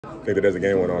I think that as the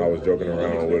game went on, I was joking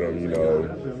around with him. You know,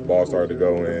 ball started to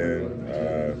go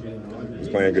in. Was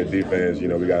playing good defense. You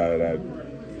know, we got out of that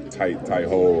tight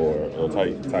hole or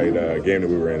tight game that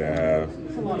we were in at half,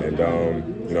 and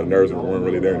you know, nerves weren't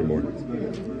really there anymore.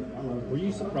 Were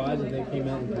you surprised that they came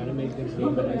out and kind of made things a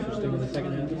little bit interesting in the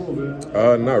second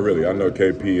half? Not really. I know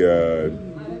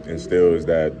KP instills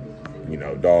that, you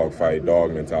know, dog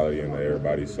mentality into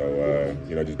everybody. So,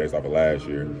 you know, just based off of last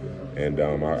year. And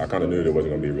I kind of knew that it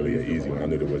wasn't going to be really an easy one. I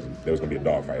knew there was going to be a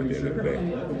dogfight at the end of the day.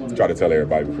 Try to tell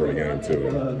everybody before the game, too.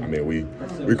 And, I mean,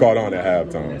 we caught on at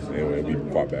halftime, and we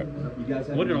fought back.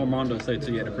 What did Armando say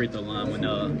to you at the free throw line when you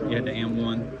had the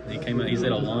M1? He came out, he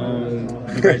said a long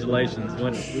congratulations.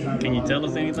 Can you tell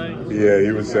us anything? Yeah,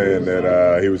 he was saying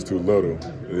that he was too little.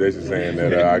 They just saying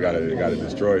that I gotta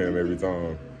destroy him every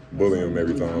time, bully him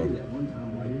every time.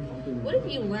 What have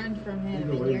you learned from him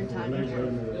in your time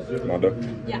here? Armando?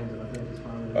 Yeah.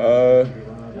 A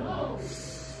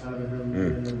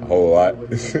whole lot.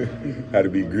 Had to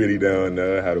be gritty down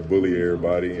there, had to bully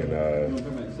everybody, and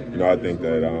you know, I think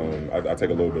that I take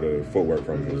a little bit of footwork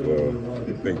from him as well.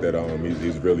 I think that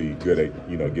he's really good at,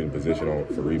 you know, getting position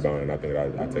for rebounding. I think I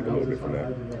take a little bit from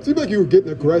that. It seemed like you were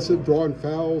getting aggressive, drawing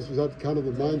fouls. Was that kind of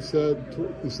the mindset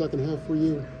the second half for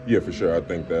you? Yeah, for sure. I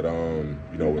think that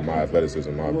you know, with my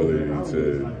athleticism, my ability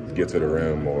to get to the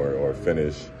rim or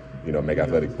finish, you know, make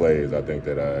athletic plays, I think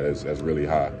that that's really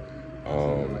high.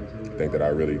 I think that I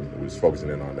really was focusing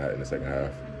in on that in the second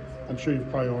half. I'm sure you've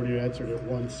probably already answered it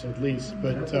once at least,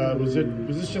 but was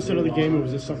this just another game, or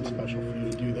was this something special for you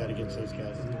to do that against those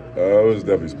guys? It was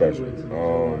definitely special.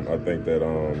 I think that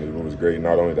it was great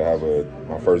not only to have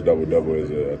my first double-double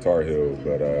as a Tar Heel,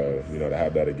 but you know, to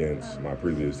have that against my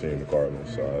previous team, the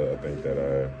Cardinals. So I think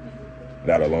that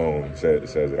that alone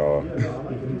says it all.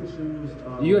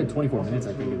 You had 24 minutes,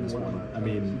 I think, in this one. I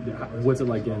mean, what's it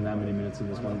like getting that many minutes in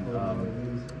this one?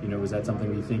 You know, is that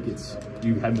something you think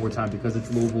you had more time because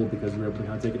it's Louisville, because you were able to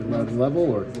kind of take it to another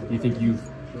level, or do you think you've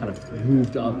kind of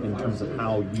moved up in terms of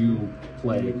how you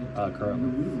play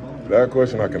currently? That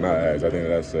question I cannot ask. I think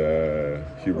that's a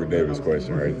Hubert Davis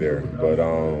question right there. But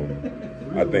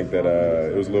I think that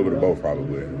it was a little bit of both,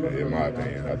 probably, in my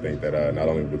opinion. I think that not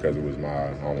only because it was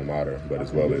my alma mater, but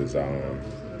as well as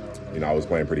you know, I was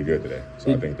playing pretty good today.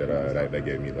 So I think that that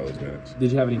gave me those minutes.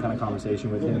 Did you have any kind of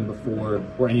conversation with him before,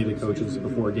 or any of the coaches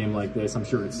before a game like this? I'm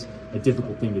sure it's a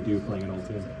difficult thing to do playing an old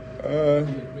team.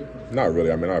 Not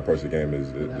really. I mean, I approach the game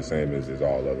as the same as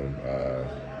all of them. I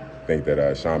think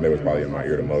that Sean May was probably in my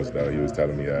ear the most, though. He was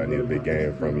telling me, I need a big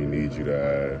game from you, need you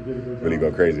to really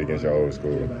go crazy against your old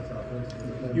school.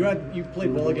 You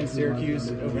played well against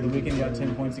Syracuse over the weekend. You got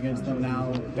 10 points against them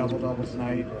now, double-double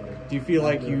tonight. Do you feel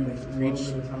like you've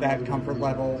reached that comfort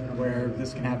level where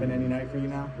this can happen any night for you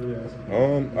now?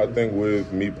 I think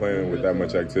with me playing with that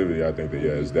much activity, I think that,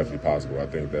 yeah, it's definitely possible. I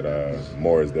think that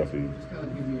more definitely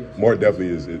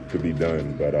it could be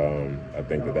done, but I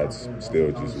think that that's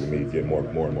still just with me getting more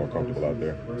and more comfortable out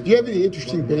there. Do you have any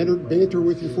interesting banter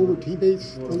with your former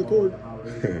teammates on the court?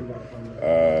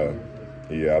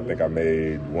 Yeah, I think I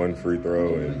made one free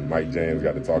throw, and Mike James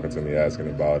got to talking to me asking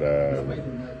about a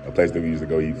place that we used to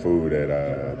go eat food at.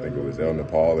 I think it was El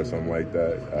Nepal or something like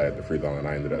that. At the free throw, and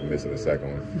I ended up missing the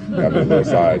second one. Got me a little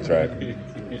sidetracked.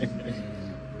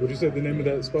 What you said the name of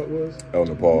that spot was? El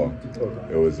Nepal.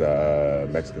 Okay. It was a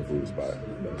Mexican food spot.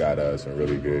 Got some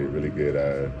really good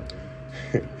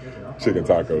chicken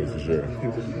tacos for sure.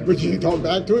 But you talk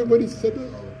back to him when he said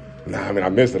that? Nah, I mean, I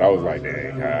missed it. I was like,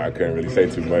 dang, I couldn't really say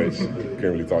too much.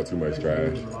 Couldn't really talk too much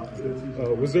trash.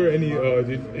 Was there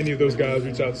did any of those guys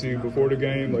reach out to you before the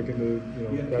game, like in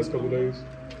the past couple of days?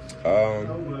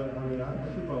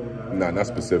 Not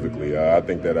specifically. I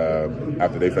think that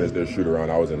after they finished their shoot around,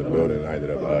 I was in the building and I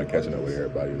ended up catching up with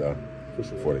everybody though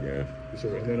before the game. For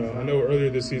sure. And then I know earlier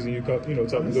this season you talked a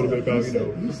little bit about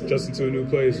adjusting to a new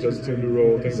place, adjusting to a new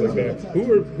role, things like that.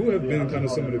 Who have been kind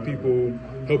of some of the people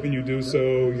helping you do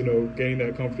so? Gain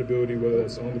that comfortability, whether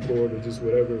that's on the court or just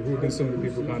whatever. Who have been some of the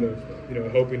people kind of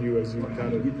helping you as you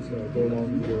kind of go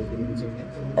along with the team?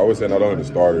 I would say not only the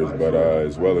starters, but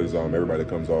as well as everybody that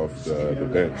comes off the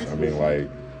bench. I mean, like,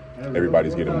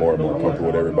 everybody's getting more and more comfortable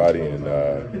with everybody, and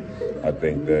I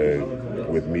think that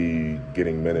with me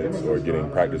getting minutes or getting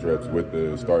practice reps with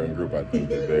the starting group, I think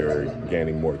that they're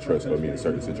gaining more trust of me in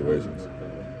certain situations.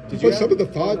 Did you play some of the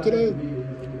five today? A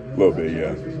little bit,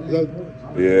 yeah.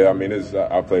 Yeah, I mean,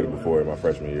 I played it before in my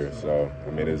freshman year, so I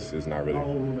mean, it's not really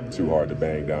too hard to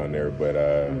bang down there, but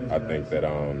I think that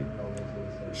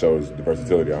shows the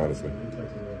versatility, honestly.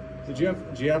 Do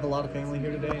you have a lot of family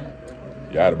here today?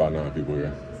 Yeah, I had about 9 people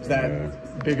here. Is that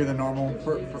bigger than normal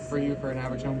for you for an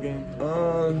average home game?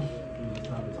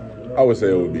 I would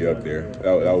say it would be up there.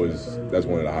 That's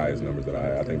one of the highest numbers that I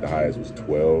had. I think the highest was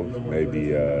 12, maybe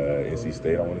NC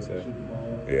State, I want to say.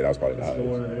 Yeah, that was probably the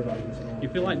highest. You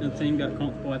feel like the team got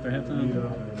comfortable after halftime?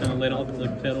 Kind of let off the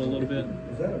pedal a little bit?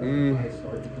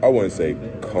 I wouldn't say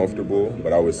comfortable,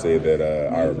 but I would say that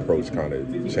our approach kind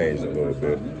of changed a little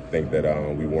bit. I think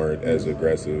that we weren't as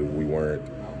aggressive. We weren't,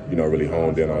 really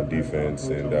honed in on defense,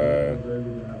 and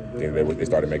they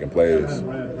started making plays.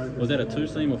 Was that a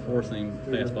two-seam or four-seam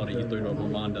fastball that you threw to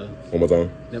Armando? One more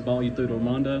time. That ball you threw to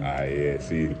Armando? Yeah,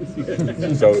 see.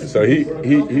 so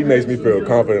he makes me feel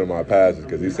confident in my passes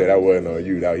because he said that wasn't on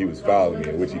you. That he was fouling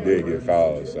me, which he did get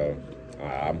fouled. So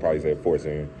I'm probably saying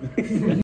four-seam.